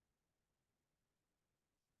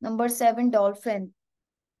 Number 7, dolphin.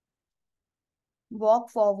 Walk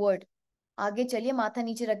forward. आगे चलिए माथा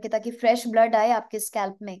नीचे रख के ताकि fresh blood आए आपके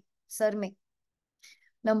scalp में, सर में.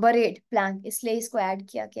 नंबर 8, प्लैंक, इसलिए इसको ऐड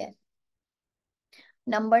किया गया है.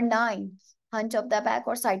 Number 9, hunch of the back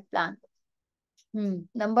और side plank.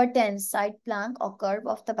 Number 10, side plank or curve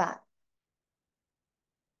of the back.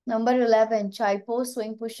 Number 11, child pose,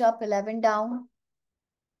 swing push up. 11 down.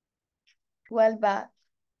 12 back.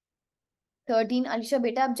 13, Alisha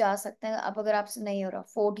बेटा आप जा सकते हैं अब अगर आपसे नहीं हो रहा.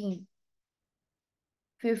 14.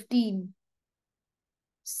 15.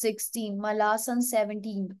 16, malasan.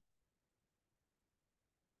 17.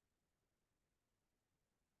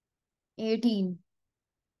 18.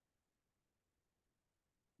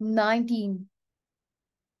 19.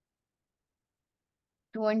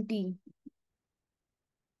 20.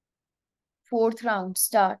 Fourth round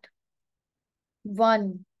start.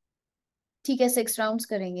 1. ठीक है, 6 राउंड्स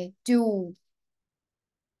करेंगे. 2.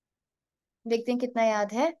 देखते हैं कितना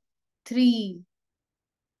याद है. 3.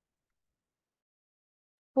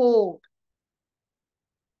 4.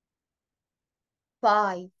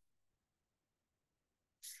 5.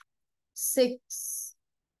 6.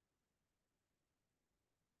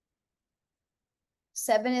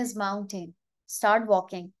 7 is mountain. Start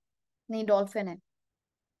walking. नहीं, dolphin है.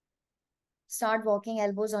 Start walking,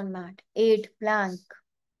 elbows on mat. 8, plank.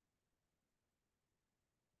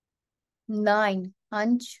 9,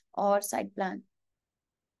 hunch or side plank.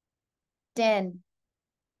 10.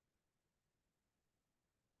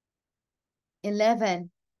 11.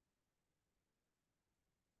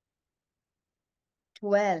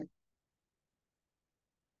 12.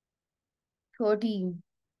 13.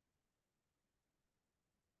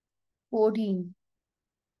 14.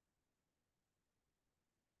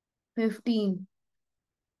 15.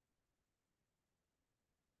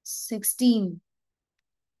 16.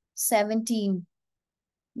 17.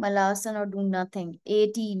 Malasan or do nothing.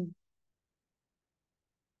 18.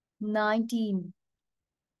 19.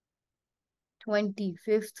 20.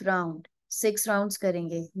 Fifth round. 6 rounds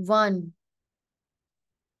करेंगे. 1.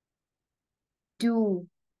 2.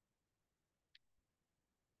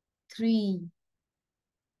 3.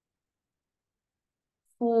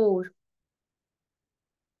 4.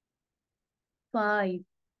 5.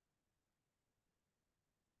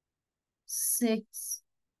 6.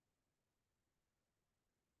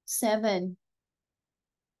 7.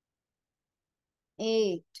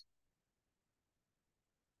 8.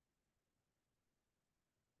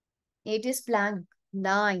 8 is plank.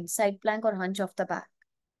 9, side plank or hunch of the back.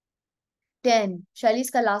 10, शैली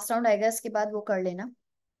इसका last round आएगा, इसके बाद वो कर लेना.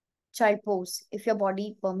 Child pose if your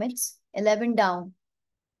body permits. 11 down.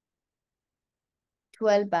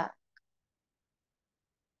 12 back.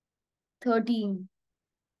 13.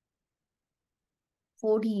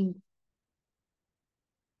 14.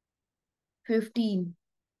 15.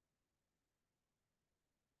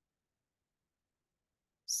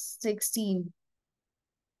 16.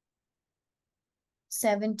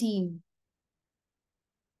 17.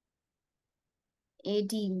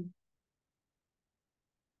 18.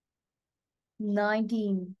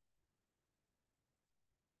 19.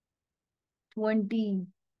 20.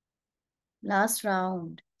 Last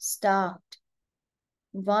round. Start.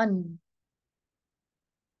 1.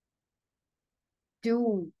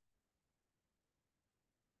 2,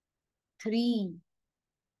 3,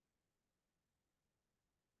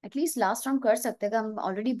 at least last round कर सकते थे, हम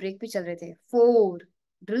ऑलरेडी ब्रेक पे चल रहे थे। 4,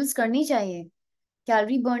 ड्रिल्स करनी चाहिए,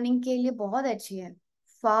 कैलोरी बर्निंग के लिए बहुत अच्छी है।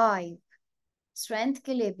 5, स्ट्रेंथ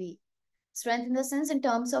के लिए भी, strength in the sense in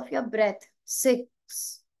terms of your breath.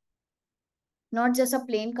 6, not just a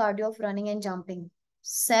plane cardio of running and jumping.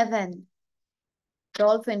 7,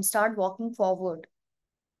 dolphin, start walking forward.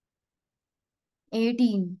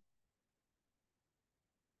 18,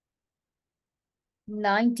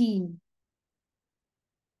 19,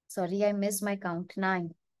 sorry I missed my count, 9,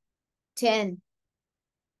 10,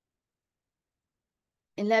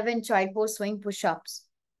 11, child pose swing push-ups.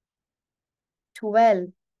 12,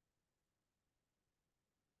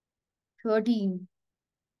 13,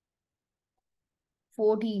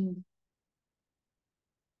 14,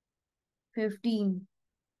 15,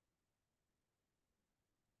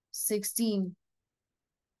 16,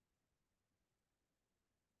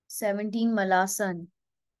 17, malasan.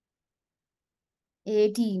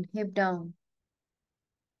 18, hip down.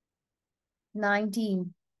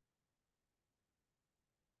 19,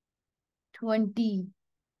 20,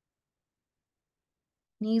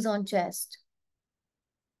 knees on chest.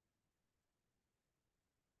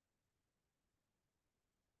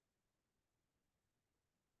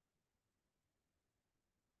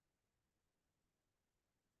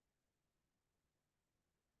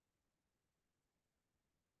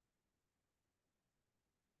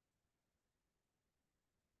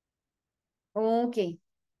 Okay,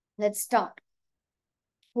 let's start.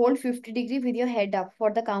 Hold 50-degree with your head up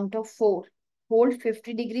for the count of 4. Hold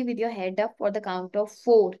 50-degree with your head up for the count of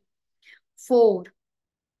 4. 4,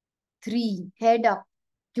 3, head up.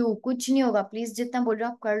 2, कुछ नहीं होगा, please जितना बोल रहे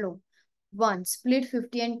हो आप कर लो। 1, split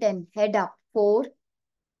 50 and 10, head up. 4,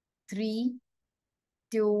 3,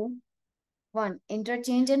 2, 1,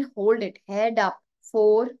 interchange and hold it, head up.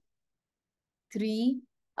 4, 3,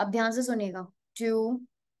 अब ध्यान से सुनेगा। 2,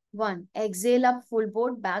 1, exhale up full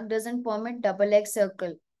boat, back doesn't permit double leg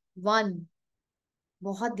circle. 1,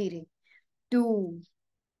 बहुत धीरे। 2,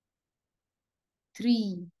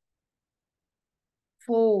 3,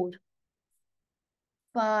 4,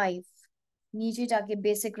 5, नीचे जाके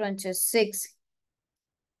बेसिक क्रंचेस। 6,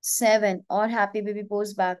 7, और हैप्पी बेबी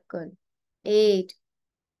पोज बैक कर। 8,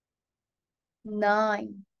 9,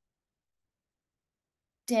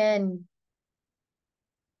 10,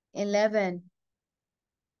 11,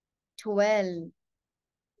 12,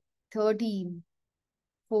 13,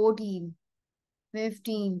 14,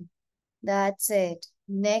 15. That's it.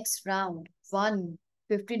 Next round. 1,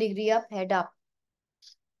 50-degree up, head up.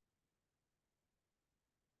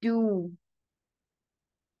 2,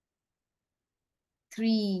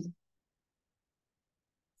 3,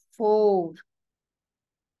 4,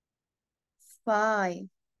 5,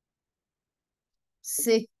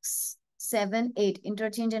 6, 7, 8.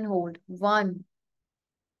 Interchange and hold. 1,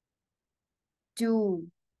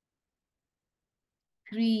 2,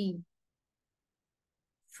 3,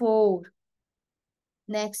 4.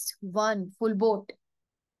 Next. 1, full boat.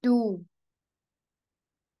 2,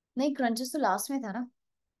 नहीं क्रंचेस तो last में था ना,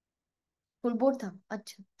 फुल बोट था।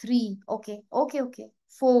 अच्छा 3, okay okay okay.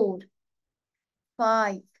 4,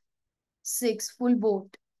 5, 6, full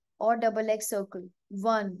boat और डबल लेग सर्कल।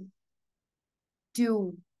 1,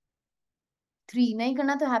 2, 3, नहीं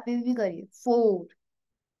करना तो हैप्पी भी करिए। 4,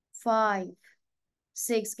 5,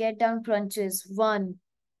 6, get down crunches. 1,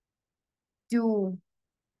 2,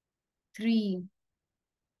 3,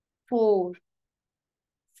 4,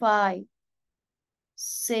 5,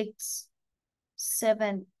 6,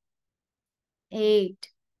 7, 8,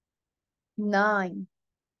 9,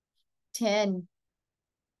 10,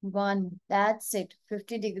 1. That's it.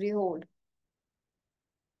 50-degree hold.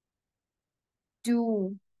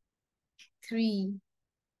 2, 3,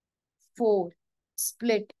 4.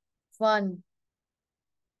 Split. 1,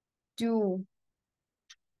 2,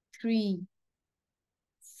 3,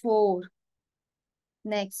 4.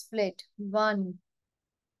 Next split. 1,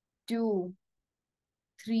 2,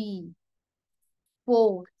 3,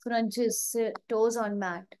 4. Crunches, toes on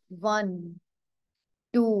mat. 1,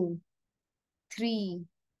 2, 3,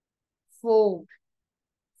 4,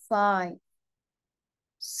 5,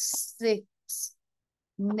 6.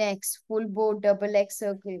 Next full boat double leg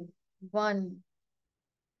circle. 1,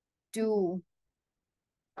 2,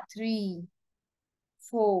 3,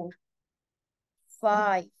 4,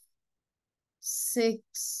 5,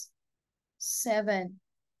 6, 7.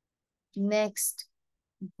 Next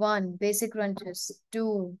 1, basic crunches.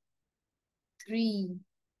 2, 3,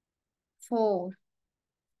 4,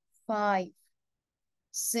 5,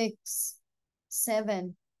 6,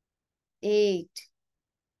 7, 8,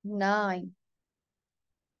 9,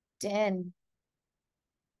 10।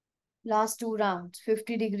 Last 2 round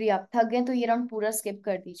 50 degree. आप थक गए तो ये राउंड पूरा स्किप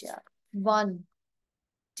कर दीजिए आप। 1,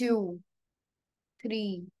 2,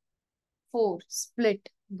 3, 4 स्प्लिट।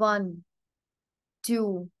 1,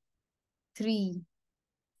 2, 3,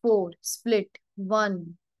 4 स्प्लिट। 1,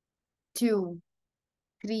 2,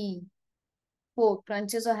 3, 4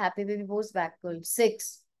 क्रंचेस और happy baby pose back curl. 6,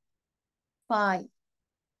 5,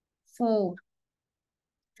 4,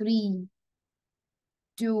 3,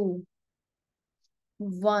 2,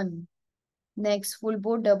 1। Next full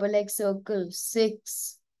board double leg circle.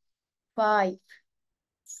 6, 5,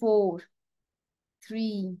 4,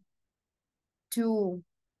 3, 2,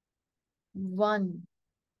 1।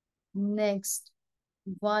 Next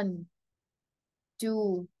 1,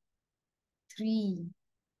 2, 3,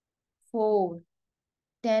 4,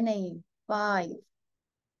 10 नहीं, 5,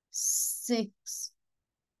 6,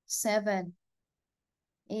 7,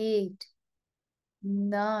 8,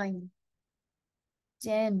 9,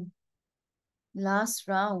 10। Last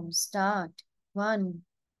round start. 1,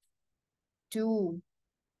 2,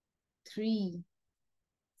 3,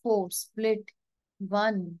 4 split.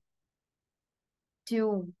 1,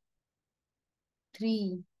 2,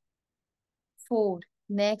 3, 4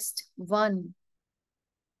 next. 1,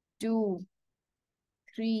 2,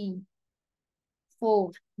 3,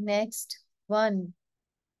 4 next. 1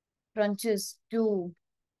 crunches। 2,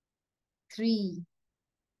 3,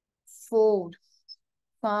 4,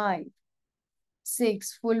 5,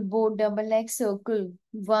 6 full board double leg circle।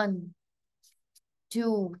 1,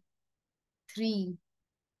 2, 3,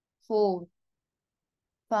 4,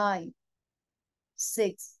 5,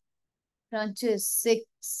 6 crunches।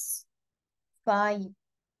 6, 5,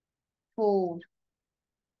 4,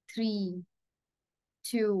 3,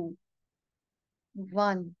 2,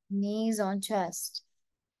 1 knees on chest।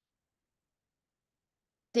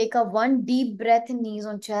 Take a one deep breath in, knees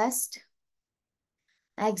on chest.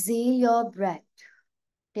 Exhale your breath.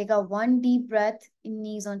 Take a one deep breath in,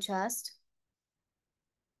 knees on chest.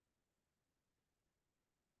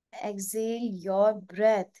 Exhale your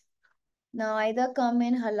breath. Now either come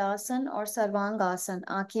in Halasana or Sarvangasana।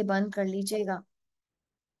 आंखें बंद कर लीजिएगा।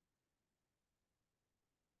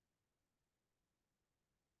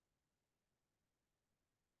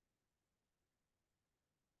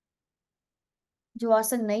 जो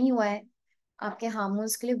आसन नहीं हुआ है आपके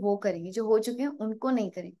हार्मोन्स के लिए वो करेंगे, जो हो चुके हैं उनको नहीं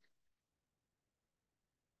करेंगे।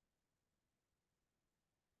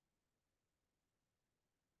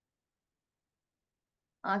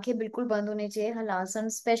 आंखें बिल्कुल बंद होनी चाहिए हलासन,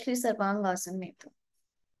 स्पेशली सर्वांगासन में तो।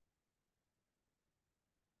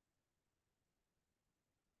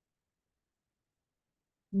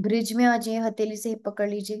 ब्रिज में आ जाइए, हथेली से हिप पकड़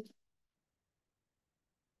लीजिए।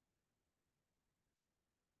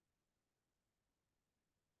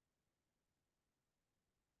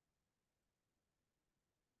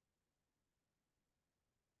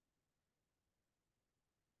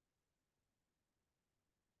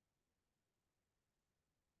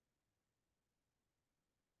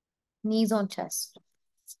 Knees on chest,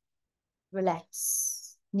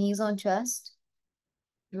 relax. Knees on chest,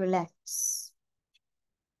 relax.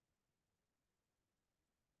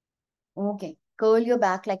 Okay, curl your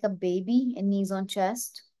back like a baby and knees on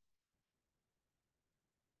chest.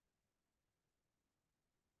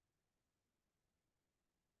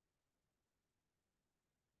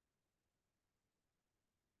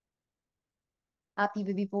 Happy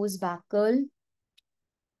baby pose, back curl.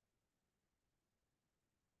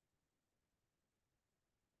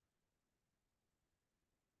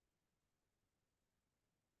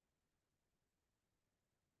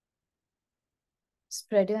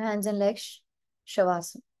 Spread your hands and legs,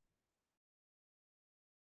 Shavasana।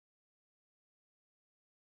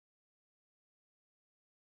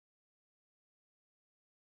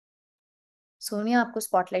 Sonia आपको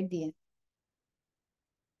spotlight दी है।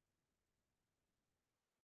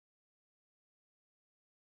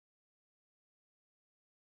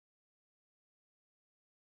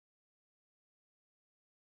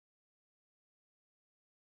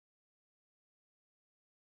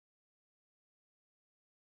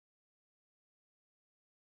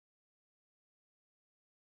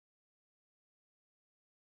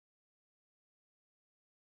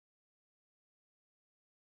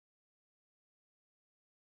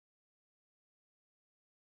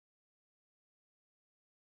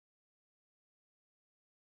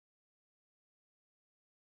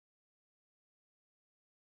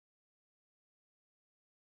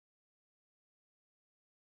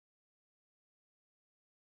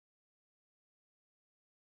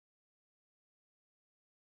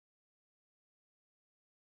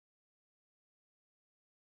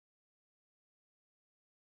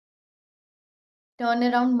 Turn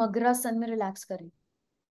around, Magra सन में relax करें.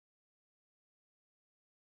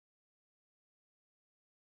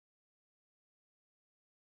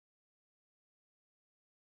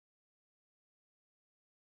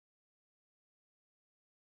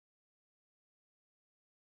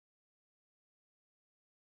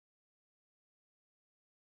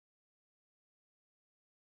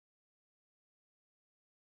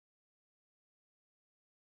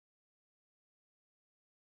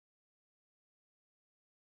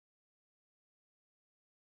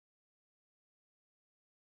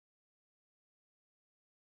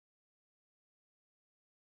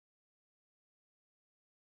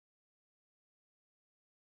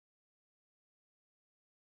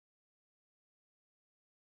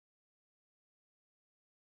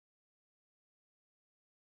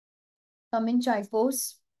 Come in child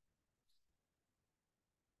pose.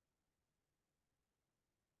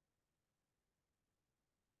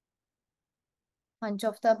 Hunch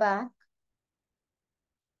of the back.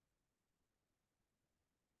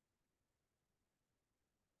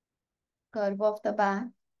 Curve of the back.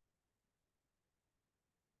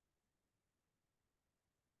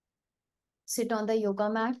 Sit on the yoga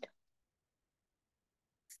mat.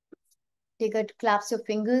 Take a clasp your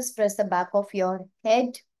fingers. Press the back of your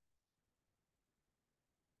head.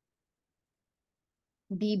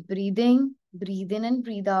 Deep breathing. Breathe in and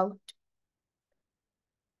breathe out.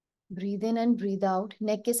 Breathe in and breathe out.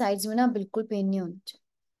 Neck के sides में ना बिल्कुल pen नहीं होना चाहिए.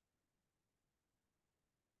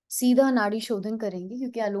 सीधा नाड़ी शोधन करेंगे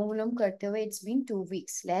क्योंकि अनुलोम विलोम करते हुए it's been 2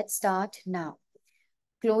 weeks. Let's start now.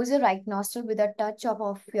 Close your right nostril with a touch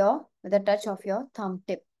of your thumb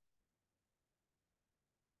tip.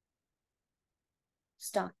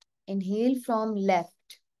 Start. Inhale from left.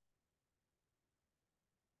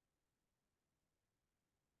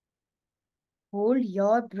 Hold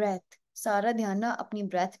your breath. सारा ध्यान ना अपनी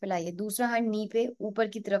ब्रेथ पे लाइए. दूसरा हाथ नी पे ऊपर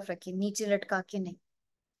की तरफ रखिए, नीचे लटका के नहीं.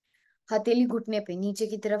 हथेली घुटने पे, नीचे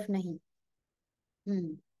की तरफ नहीं.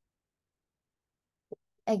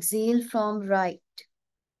 Exhale from right.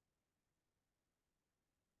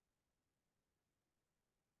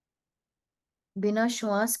 बिना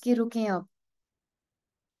श्वास के रुकें अब.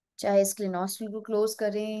 चाहे इसके लिए नॉस्ट्रिल को क्लोज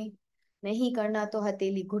करें, नहीं करना तो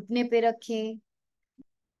हथेली घुटने पे रखें.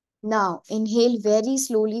 Now inhale very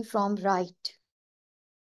slowly from right.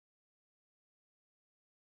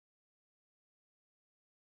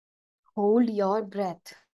 Hold your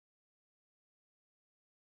breath.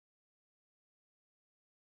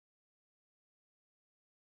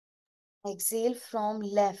 Exhale from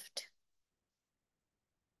left.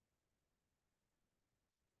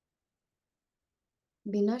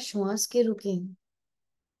 बिना श्वास के रुकें.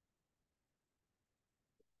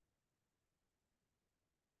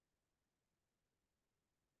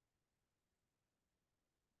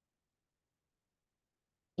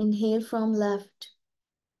 Inhale from left.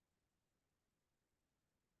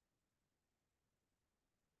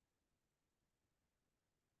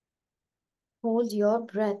 Hold your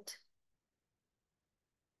breath.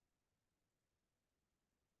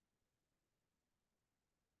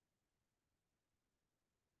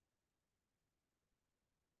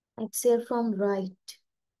 Exhale from right.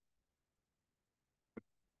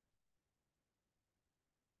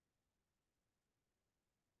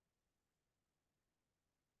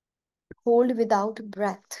 Hold without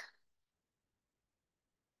breath.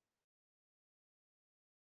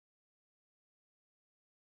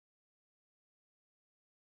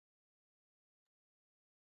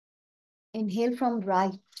 Inhale from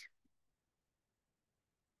right.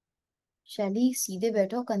 शैली सीधे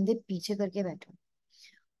बैठो, कंधे पीछे करके बैठो.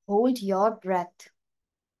 Hold your breath.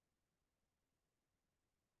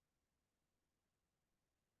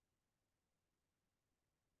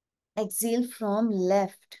 Exhale from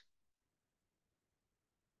left.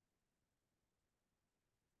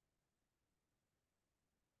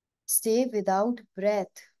 Stay without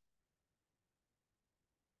breath.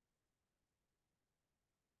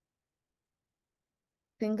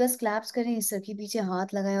 Fingers claps करें, सर के पीछे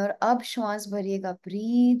हाथ लगाएं और अब श्वास भरिएगा.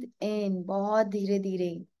 ब्रीथ इन, बहुत धीरे धीरे.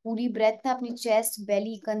 पूरी ब्रेथ ना अपनी चेस्ट,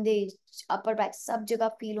 बेली, कंधे, अपर बैक सब जगह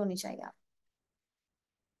फील होनी चाहिए.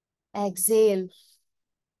 एक्सेल,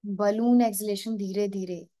 बलून एक्सलेशन धीरे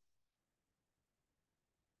धीरे.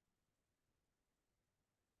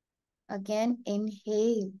 Again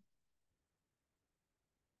inhale.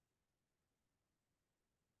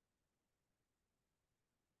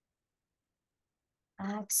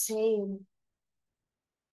 Excel.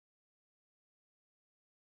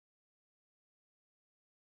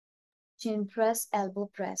 Chin press, elbow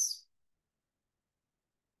press.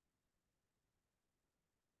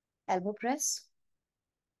 Elbow press.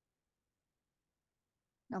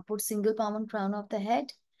 Now put single palm on crown of the head.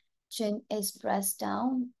 Chin is pressed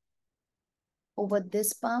down over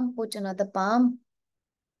this palm. Put another palm.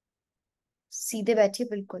 सीधे बैठिए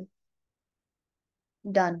बिल्कुल.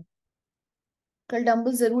 Done. कल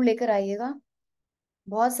dumbbell जरूर लेकर आइएगा.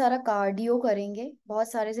 बहुत सारा कार्डियो करेंगे.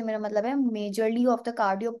 बहुत सारे से मेरा मतलब है majorly of the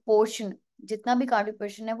cardio portion. जितना भी कार्डियो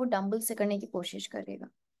पोर्शन है वो डंबल से करने की कोशिश करिएगा.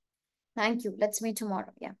 Thank you. Let's meet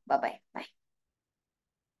tomorrow. या बाय बाय. बाय.